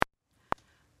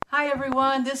Hi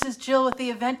everyone, this is Jill with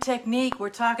the Event Technique. We're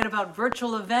talking about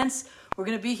virtual events. We're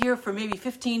going to be here for maybe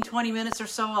 15-20 minutes or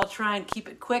so. I'll try and keep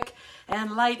it quick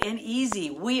and light and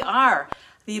easy. We are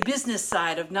the business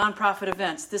side of nonprofit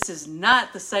events. This is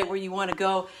not the site where you want to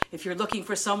go if you're looking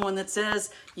for someone that says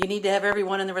you need to have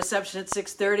everyone in the reception at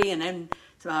 6:30 and then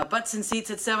butts and seats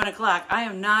at 7 o'clock. I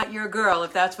am not your girl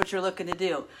if that's what you're looking to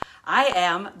do. I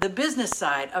am the business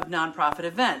side of nonprofit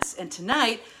events. And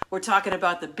tonight, we're talking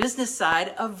about the business side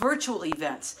of virtual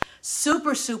events.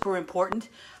 Super, super important.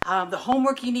 The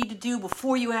homework you need to do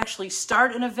before you actually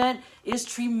start an event is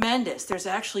tremendous. There's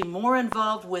actually more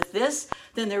involved with this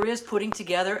than there is putting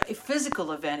together a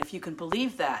physical event, if you can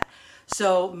believe that.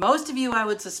 So most of you, I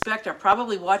would suspect, are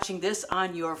probably watching this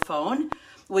on your phone.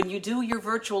 When you do your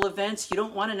virtual events, you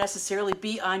don't want to necessarily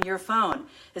be on your phone,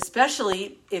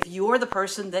 especially if you're the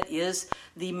person that is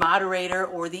the moderator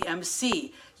or the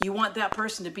MC. You want that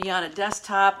person to be on a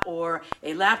desktop or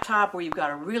a laptop where you've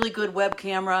got a really good web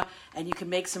camera and you can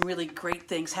make some really great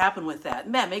things happen with that.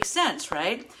 And that makes sense,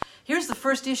 right? Here's the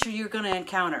first issue you're going to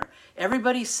encounter.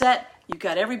 Everybody's set. You've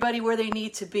got everybody where they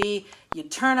need to be. You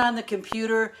turn on the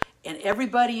computer and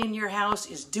everybody in your house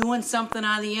is doing something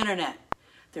on the internet.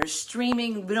 They're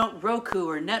streaming Roku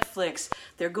or Netflix.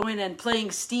 They're going and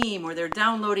playing Steam, or they're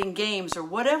downloading games, or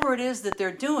whatever it is that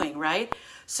they're doing, right?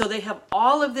 So they have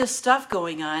all of this stuff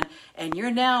going on, and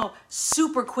your now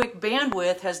super quick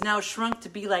bandwidth has now shrunk to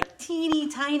be like teeny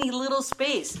tiny little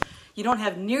space. You don't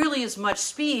have nearly as much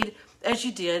speed as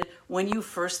you did when you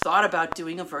first thought about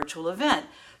doing a virtual event.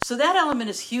 So that element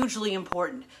is hugely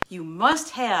important. You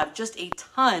must have just a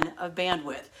ton of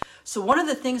bandwidth. So one of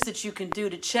the things that you can do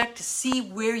to check to see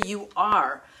where you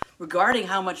are regarding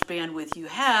how much bandwidth you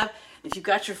have, if you've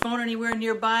got your phone anywhere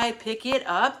nearby, pick it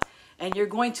up, and you're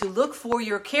going to look for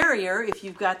your carrier if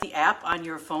you've got the app on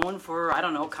your phone for, I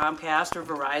don't know, Comcast or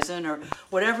Verizon or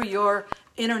whatever your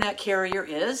internet carrier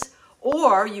is.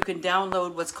 Or you can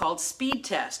download what's called Speed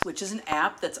Test, which is an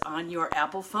app that's on your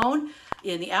Apple phone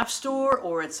in the App Store,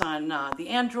 or it's on the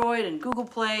Android and Google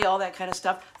Play, all that kind of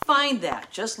stuff. Find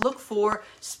that. Just look for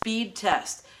Speed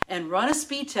Test and run a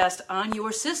speed test on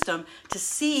your system to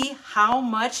see how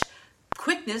much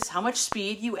quickness, how much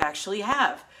speed you actually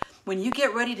have. When you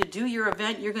get ready to do your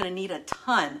event, you're going to need a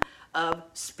ton of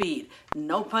speed.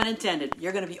 No pun intended.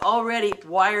 You're going to be already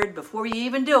wired before you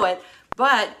even do it,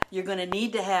 but you're going to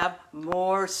need to have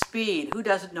more speed. Who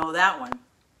doesn't know that one?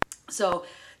 So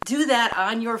do that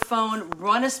on your phone,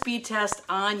 run a speed test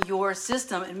on your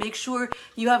system, and make sure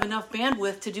you have enough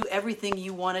bandwidth to do everything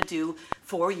you want to do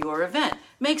for your event.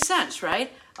 Makes sense,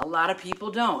 right? A lot of people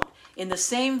don't. In the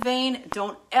same vein,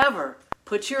 don't ever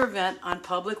put your event on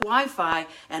public Wi-Fi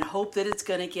and hope that it's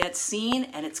going to get seen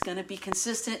and it's going to be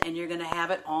consistent and you're going to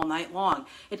have it all night long.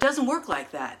 It doesn't work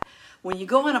like that. When you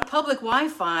go on a public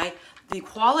Wi-Fi, the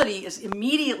quality is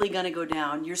immediately going to go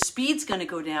down, your speed's going to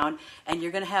go down, and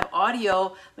you're going to have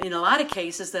audio, in a lot of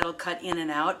cases, that'll cut in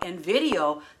and out, and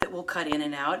video that will cut in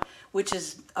and out, which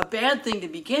is a bad thing to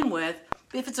begin with.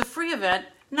 If it's a free event,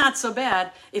 not so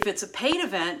bad. If it's a paid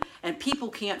event and people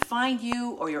can't find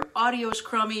you, or your audio's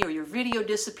crummy, or your video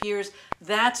disappears,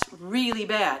 that's really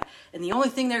bad. And the only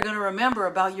thing they're going to remember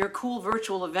about your cool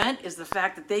virtual event is the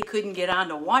fact that they couldn't get on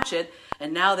to watch it,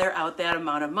 and now they're out that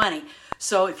amount of money.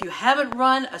 So if you haven't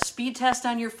run a speed test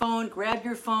on your phone, grab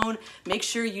your phone, make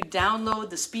sure you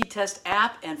download the speed test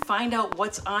app and find out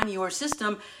what's on your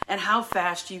system and how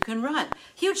fast you can run.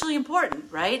 Hugely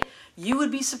important, right? You would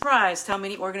be surprised how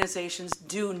many organizations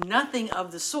do nothing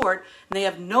of the sort, and they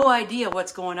have no idea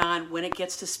what's going on when it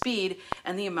gets to speed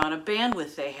and the amount of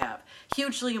bandwidth they have.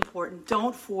 Hugely important.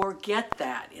 Don't forget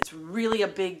that. It's really a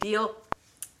big deal.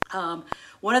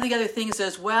 One of the other things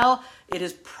as well, it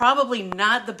is probably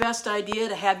not the best idea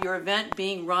to have your event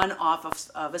being run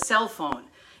off of a cell phone.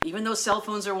 Even though cell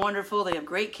phones are wonderful, they have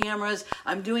great cameras.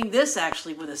 I'm doing this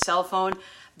actually with a cell phone,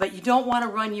 but you don't want to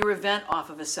run your event off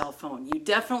of a cell phone. You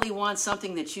definitely want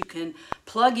something that you can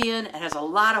plug in. It has a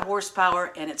lot of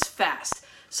horsepower and it's fast.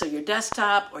 So your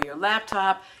desktop or your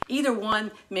laptop, either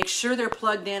one, make sure they're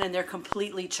plugged in and they're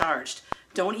completely charged.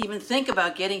 Don't even think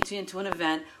about getting into an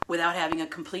event without having a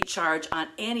complete charge on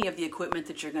any of the equipment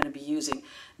that you're going to be using.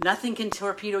 Nothing can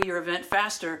torpedo your event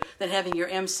faster than having your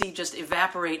MC just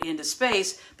evaporate into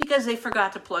space because they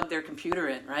forgot to plug their computer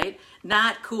in, right?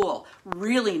 Not cool.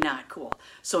 Really not cool.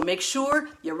 So make sure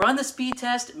you run the speed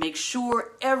test. Make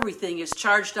sure everything is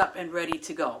charged up and ready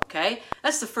to go, okay?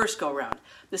 That's the first go-round.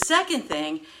 The second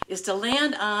thing is to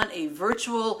land on a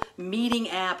virtual meeting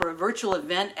app or a virtual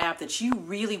event app that you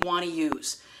really want to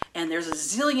use. And there's a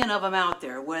zillion of them out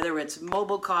there, whether it's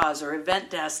MobileCause or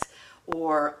EventDesk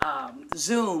or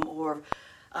Zoom or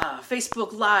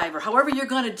Facebook Live, or however you're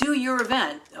going to do your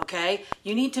event, okay,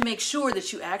 you need to make sure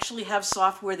that you actually have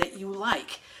software that you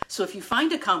like. So if you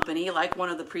find a company like one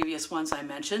of the previous ones I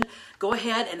mentioned, go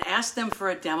ahead and ask them for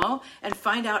a demo and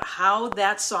find out how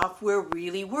that software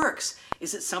really works.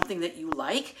 Is it something that you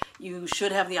like? You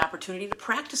should have the opportunity to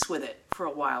practice with it for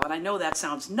a while. And I know that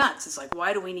sounds nuts. It's like,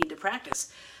 why do we need to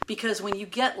practice? Because when you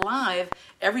get live,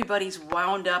 everybody's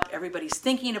wound up, everybody's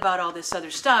thinking about all this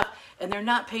other stuff, and they're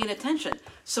not paying attention.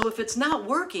 So if it's not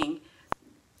working,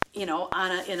 in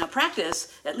a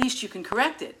practice, at least you can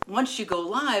correct it. Once you go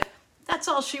live, that's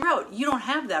all she wrote. You don't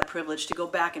have that privilege to go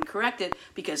back and correct it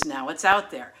because now it's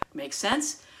out there. Make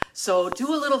sense? So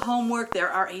do a little homework. There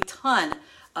are a ton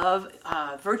of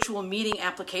virtual meeting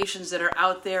applications that are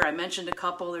out there. I mentioned a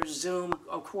couple. There's Zoom,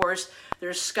 of course.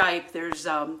 There's Skype. There's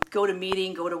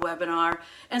GoToMeeting, GoToWebinar,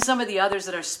 and some of the others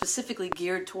that are specifically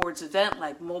geared towards event,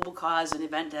 like MobileCause and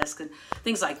EventDesk and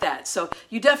things like that. So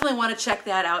you definitely want to check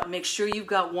that out and make sure you've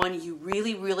got one you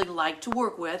really, really like to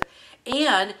work with,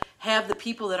 and have the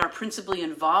people that are principally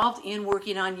involved in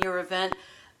working on your event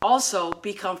also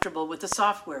be comfortable with the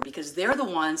software, because they're the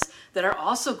ones that are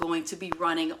also going to be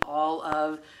running all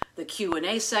of the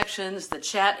Q&A sections, the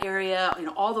chat area,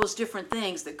 all those different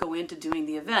things that go into doing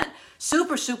the event.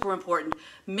 Super, super important.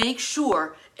 Make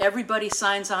sure everybody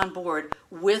signs on board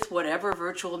with whatever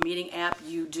virtual meeting app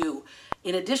you do.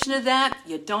 In addition to that,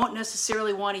 you don't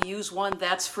necessarily want to use one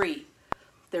that's free.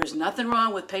 There's nothing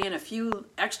wrong with paying a few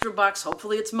extra bucks,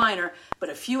 hopefully it's minor, but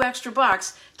a few extra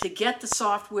bucks to get the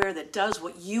software that does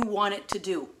what you want it to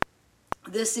do.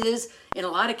 This is, in a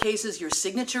lot of cases, your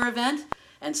signature event,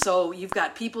 and so you've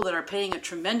got people that are paying a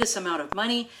tremendous amount of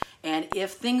money, and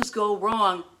if things go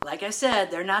wrong, like I said,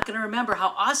 they're not going to remember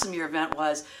how awesome your event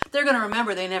was. They're going to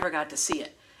remember they never got to see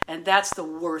it, and that's the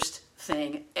worst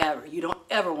thing ever. You don't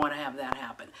ever want to have that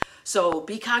happen. So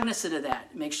be cognizant of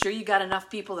that. Make sure you got enough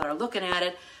people that are looking at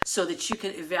it so that you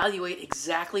can evaluate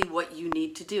exactly what you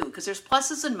need to do, because there's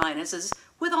pluses and minuses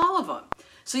with all of them.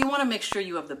 So you want to make sure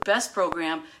you have the best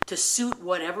program to suit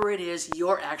whatever it is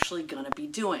you're actually going to be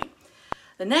doing.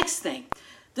 The next thing,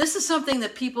 this is something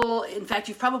that people, in fact,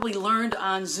 you've probably learned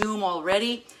on Zoom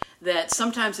already, that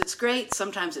sometimes it's great,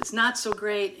 sometimes it's not so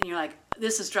great, and you're like,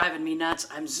 this is driving me nuts,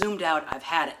 I'm zoomed out, I've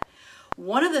had it.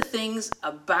 One of the things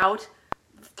about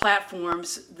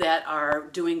platforms that are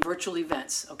doing virtual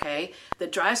events, okay,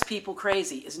 that drives people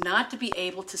crazy is not to be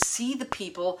able to see the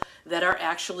people that are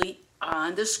actually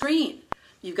on the screen.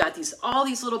 You've got all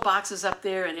these little boxes up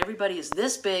there, and everybody is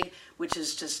this big, which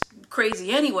is just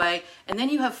crazy anyway, and then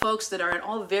you have folks that are in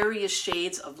all various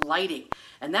shades of lighting,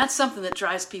 and that's something that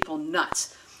drives people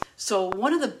nuts. So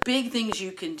one of the big things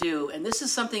you can do, and this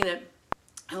is something that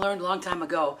I learned a long time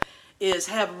ago, is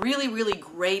have really, really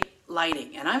great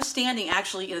lighting. And I'm standing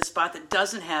actually in a spot that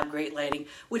doesn't have great lighting,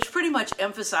 which pretty much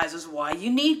emphasizes why you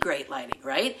need great lighting,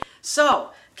 right?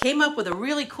 So, came up with a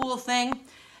really cool thing,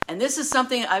 and this is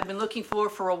something I've been looking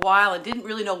for a while and didn't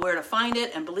really know where to find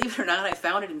it, and believe it or not, I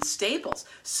found it in Staples.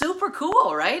 Super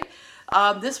cool, right?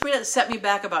 This set me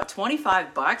back about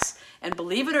 25 bucks, and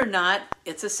believe it or not,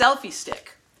 it's a selfie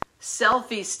stick.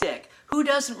 Selfie stick. Who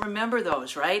doesn't remember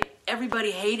those, right?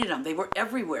 Everybody hated them. They were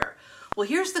everywhere. Well,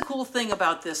 here's the cool thing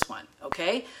about this one,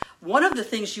 okay? One of the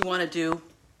things you want to do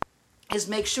is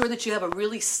make sure that you have a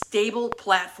really stable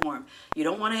platform. You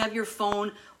don't want to have your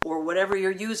phone or whatever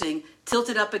you're using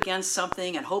tilted up against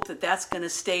something and hope that that's going to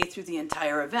stay through the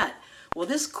entire event. Well,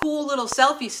 this cool little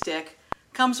selfie stick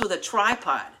comes with a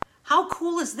tripod. How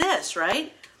cool is this,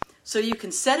 right? So you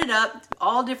can set it up,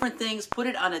 all different things, put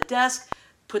it on a desk,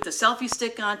 put the selfie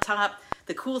stick on top.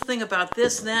 The cool thing about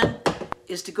this then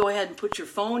is to go ahead and put your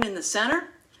phone in the center,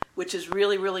 which is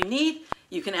really, really neat.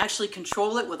 You can actually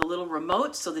control it with a little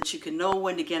remote so that you can know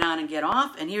when to get on and get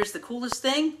off. And here's the coolest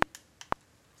thing.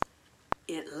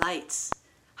 It lights.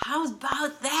 How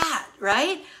about that,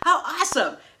 right? How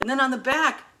awesome. And then on the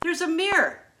back, there's a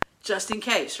mirror, just in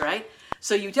case, right?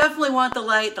 So you definitely want the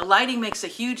light. The lighting makes a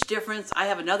huge difference. I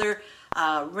have another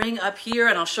ring up here,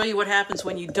 and I'll show you what happens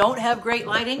when you don't have great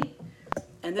lighting.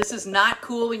 And this is not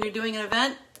cool when you're doing an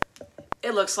event.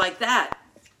 It looks like that.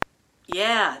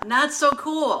 Yeah, not so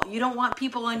cool. You don't want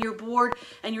people on your board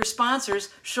and your sponsors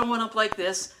showing up like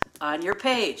this on your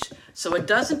page. So it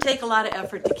doesn't take a lot of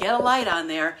effort to get a light on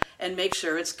there and make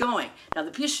sure it's going. Now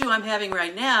the issue I'm having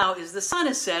right now is the sun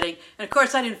is setting, and of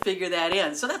course I didn't figure that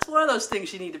in. So that's one of those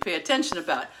things you need to pay attention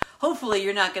about. Hopefully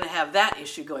you're not going to have that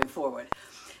issue going forward.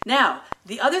 Now,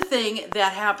 the other thing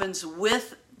that happens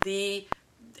with the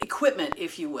equipment,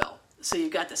 if you will, So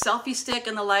you've got the selfie stick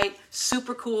and the light,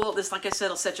 super cool. This, like I said,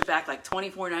 will set you back like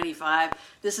 $24.95.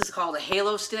 This is called a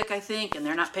Halo stick, I think, and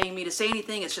they're not paying me to say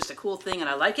anything. It's just a cool thing, and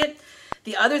I like it.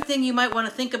 The other thing you might want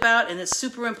to think about, and it's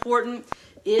super important,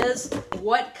 is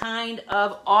what kind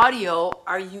of audio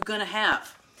are you going to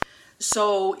have?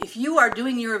 So if you are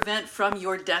doing your event from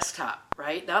your desktop,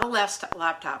 right? Not a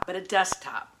laptop, but a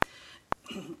desktop.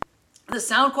 The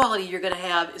sound quality you're going to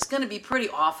have is going to be pretty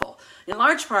awful, in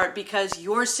large part because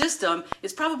your system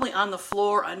is probably on the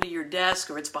floor under your desk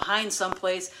or it's behind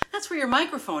someplace. That's where your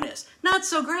microphone is. Not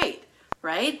so great,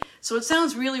 right? So it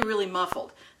sounds really, really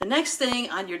muffled. The next thing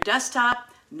on your desktop,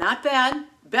 not bad,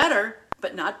 better,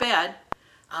 but not bad.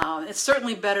 It's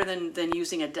certainly better than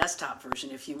using a desktop version,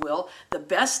 if you will. The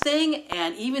best thing,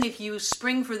 and even if you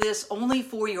spring for this only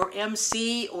for your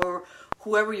MC or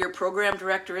whoever your program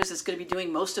director is that's going to be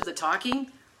doing most of the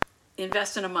talking,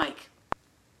 invest in a mic.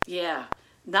 Yeah,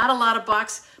 not a lot of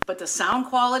bucks, but the sound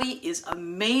quality is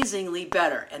amazingly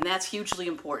better, and that's hugely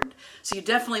important. So you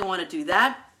definitely want to do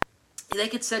that. They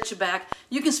could set you back.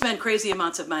 You can spend crazy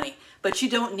amounts of money, but you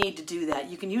don't need to do that.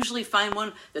 You can usually find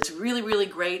one that's really, really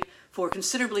great for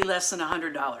considerably less than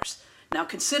 $100. Now,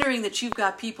 considering that you've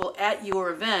got people at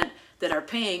your event that are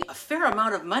paying a fair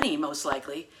amount of money, most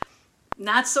likely,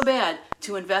 not so bad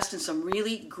to invest in some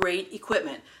really great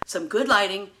equipment, some good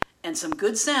lighting, and some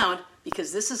good sound,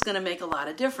 because this is going to make a lot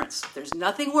of difference. There's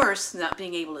nothing worse than not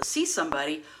being able to see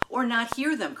somebody or not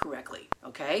hear them correctly,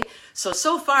 okay?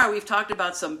 So far we've talked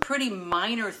about some pretty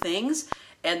minor things,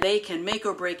 and they can make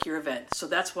or break your event. So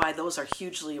that's why those are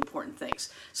hugely important things.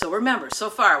 So remember, so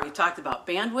far we've talked about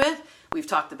bandwidth, we've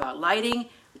talked about lighting,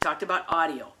 we talked about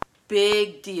audio.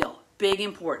 Big deal. Big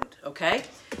important, okay?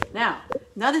 Now,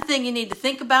 another thing you need to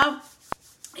think about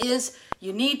is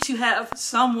you need to have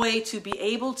some way to be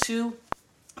able to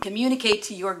communicate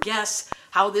to your guests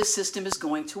how this system is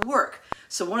going to work.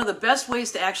 So one of the best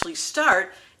ways to actually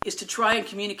start is to try and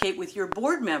communicate with your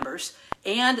board members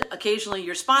and occasionally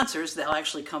your sponsors. They'll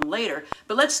actually come later,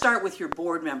 but let's start with your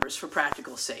board members for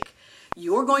practical sake.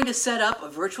 You're going to set up a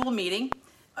virtual meeting,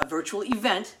 a virtual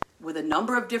event, with a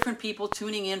number of different people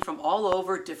tuning in from all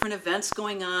over, different events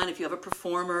going on, if you have a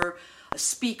performer, a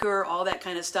speaker, all that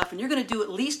kind of stuff. And you're going to do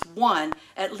at least one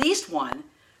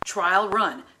trial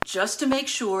run, just to make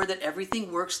sure that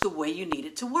everything works the way you need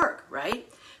it to work,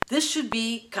 right? This should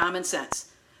be common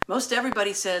sense. Most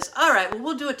everybody says, all right, well,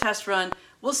 we'll do a test run,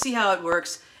 we'll see how it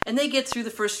works. And they get through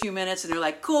the first few minutes and they're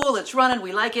like, cool, it's running,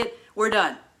 we like it, we're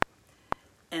done.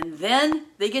 And then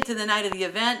they get to the night of the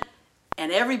event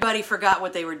and everybody forgot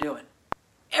what they were doing.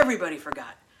 Everybody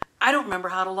forgot. I don't remember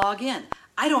how to log in.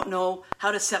 I don't know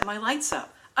how to set my lights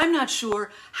up. I'm not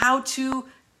sure how to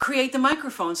create the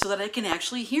microphone so that I can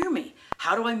actually hear me.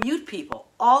 How do I mute people?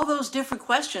 All those different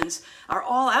questions are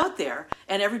all out there,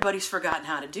 and everybody's forgotten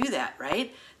how to do that,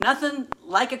 right? Nothing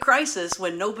like a crisis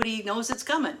when nobody knows it's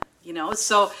coming,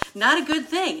 so not a good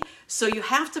thing. So you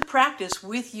have to practice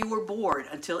with your board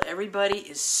until everybody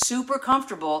is super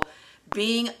comfortable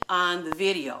being on the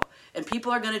video. And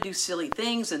people are going to do silly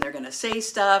things, and they're going to say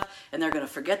stuff, and they're going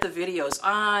to forget the video's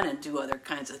on and do other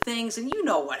kinds of things. And you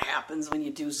know what happens when you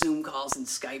do Zoom calls and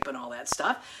Skype and all that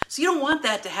stuff. So you don't want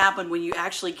that to happen when you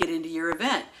actually get into your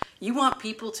event. You want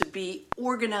people to be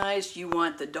organized. You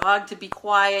want the dog to be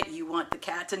quiet. You want the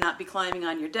cat to not be climbing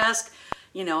on your desk.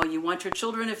 You want your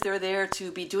children, if they're there,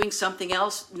 to be doing something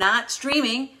else, not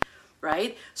streaming,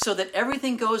 right? So that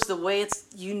everything goes the way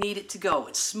you need it to go.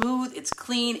 It's smooth, it's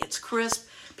clean, it's crisp.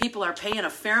 People are paying a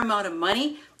fair amount of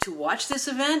money to watch this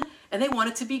event, and they want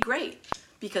it to be great.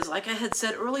 Because like I had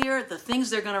said earlier, the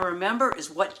things they're going to remember is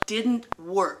what didn't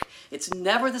work. It's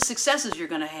never the successes you're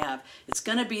going to have. It's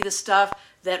going to be the stuff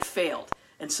that failed.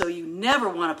 And so you never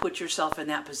want to put yourself in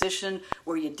that position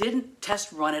where you didn't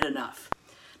test run it enough.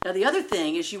 Now the other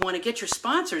thing is you want to get your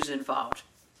sponsors involved.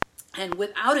 And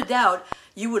without a doubt,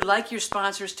 you would like your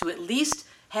sponsors to at least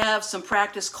have some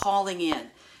practice calling in.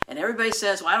 And everybody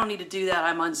says, well, I don't need to do that.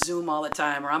 I'm on Zoom all the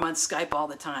time, or I'm on Skype all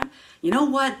the time. You know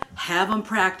what? Have them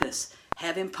practice.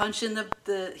 Have him punch in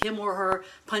him or her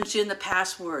punch in the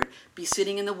password, be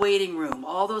sitting in the waiting room,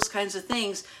 all those kinds of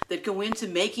things that go into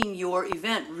making your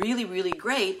event really, really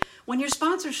great when your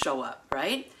sponsors show up,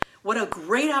 right? What a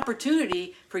great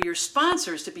opportunity for your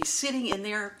sponsors to be sitting in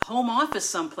their home office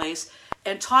someplace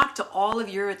and talk to all of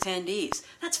your attendees.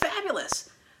 That's fabulous.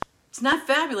 It's not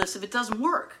fabulous if it doesn't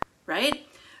work, right?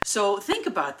 So think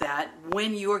about that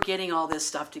when you're getting all this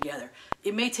stuff together.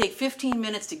 It may take 15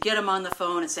 minutes to get them on the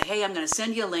phone and say, hey, I'm going to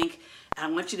send you a link, and I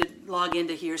want you to log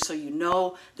into here so you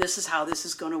know this is how this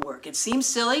is going to work. It seems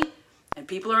silly, and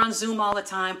people are on Zoom all the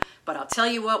time, but I'll tell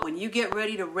you what, when you get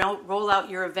ready to roll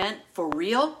out your event for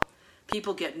real,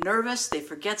 People get nervous, they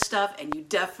forget stuff, and you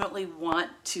definitely want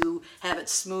to have it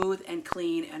smooth and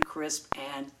clean and crisp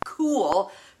and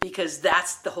cool, because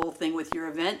that's the whole thing with your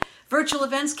event. Virtual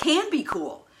events can be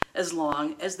cool as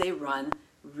long as they run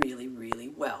really, really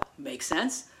well. Make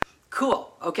sense?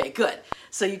 Cool. Okay, good.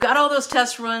 So you've got all those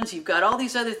test runs, you've got all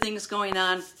these other things going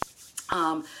on.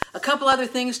 A couple other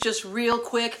things just real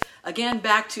quick. Again,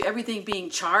 back to everything being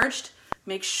charged.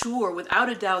 Make sure without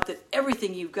a doubt that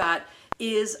everything you've got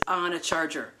is on a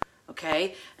charger,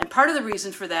 okay? And part of the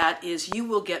reason for that is you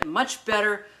will get much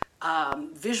better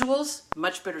visuals,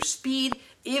 much better speed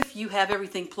if you have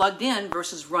everything plugged in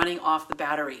versus running off the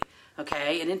battery.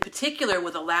 Okay, and in particular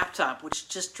with a laptop, which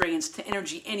just drains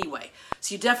energy anyway.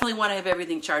 So you definitely want to have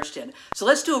everything charged in. So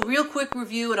let's do a real quick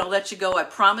review and I'll let you go. I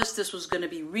promised this was going to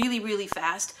be really, really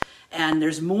fast. And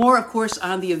there's more, of course,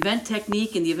 on the Event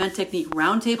Technique and the Event Technique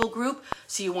Roundtable group.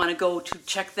 So you want to go to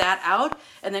check that out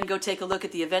and then go take a look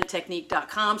at the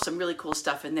eventtechnique.com. Some really cool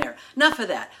stuff in there. Enough of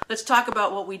that. Let's talk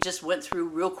about what we just went through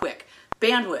real quick.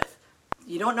 Bandwidth.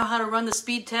 You don't know how to run the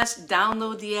speed test?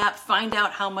 Download the app, find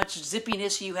out how much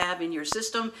zippiness you have in your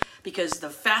system, because the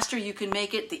faster you can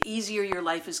make it, the easier your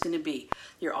life is going to be.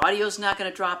 Your audio's not going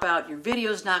to drop out, your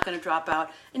video's not going to drop out,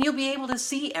 and you'll be able to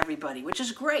see everybody, which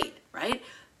is great, right?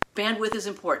 Bandwidth is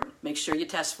important. Make sure you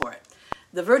test for it.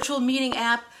 The virtual meeting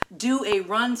app, do a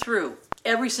run through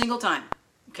every single time,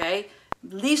 okay?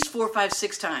 At least 4, 5,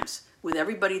 6 times with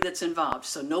everybody that's involved,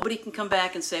 so nobody can come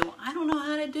back and say, well, I don't know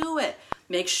how to do it.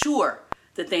 Make sure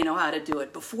that they know how to do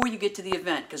it before you get to the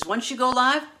event, because once you go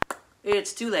live,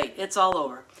 it's too late. It's all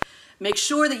over. Make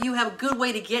sure that you have a good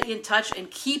way to get in touch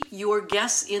and keep your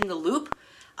guests in the loop,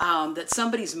 that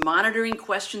somebody's monitoring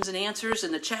questions and answers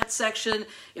in the chat section.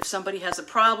 If somebody has a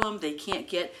problem, they can't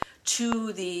get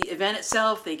to the event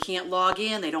itself, they can't log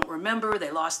in, they don't remember,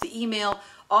 they lost the email,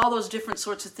 all those different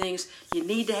sorts of things. You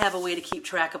need to have a way to keep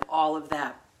track of all of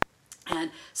that.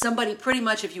 And somebody, pretty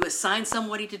much, if you assign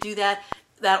somebody to do that,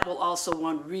 that will also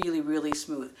run really, really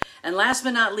smooth. And last but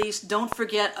not least, don't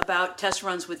forget about test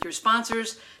runs with your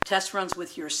sponsors, test runs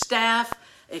with your staff.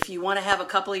 If you want to have a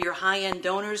couple of your high-end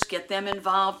donors, get them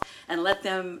involved and let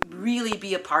them really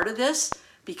be a part of this,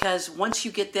 because once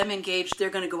you get them engaged,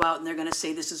 they're going to go out and they're going to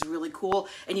say, this is really cool,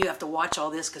 and you have to watch all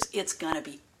this because it's going to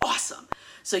be awesome.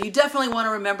 So you definitely want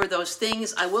to remember those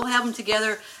things. I will have them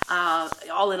together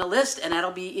all in a list, and that'll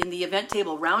be in the Event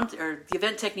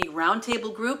Technique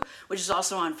Roundtable group, which is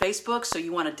also on Facebook. So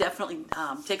you want to definitely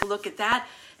take a look at that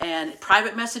and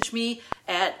private message me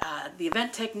at the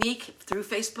Event Technique through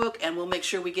Facebook, and we'll make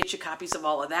sure we get you copies of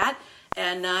all of that.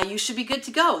 And you should be good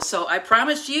to go. So I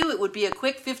promised you it would be a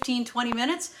quick 15-20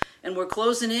 minutes, and we're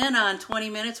closing in on 20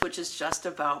 minutes, which is just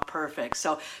about perfect.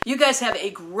 So you guys have a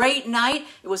great night.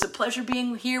 It was a pleasure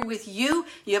being here with you.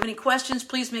 If you have any questions,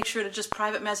 please make sure to just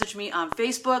private message me on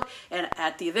Facebook and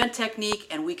at the Event Technique,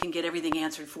 and we can get everything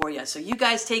answered for you. So you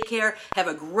guys take care. Have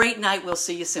a great night. We'll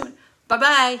see you soon.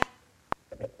 Bye-bye.